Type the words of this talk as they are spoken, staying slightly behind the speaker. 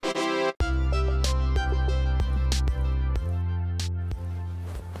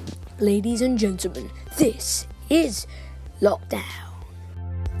ladies and gentlemen, this is Lockdown.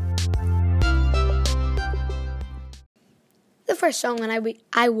 The first song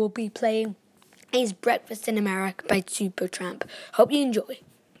I will be playing is Breakfast in America by Supertramp. Hope you enjoy.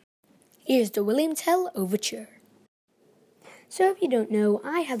 Here's the William Tell Overture. So if you don't know,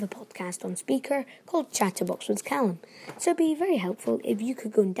 I have a podcast on Speaker called Chatterbox with Callum. So it'd be very helpful if you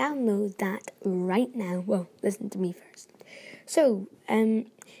could go and download that right now. Well, listen to me first. So,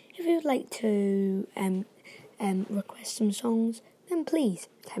 if you'd like to request some songs, then please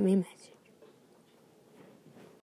send me a message.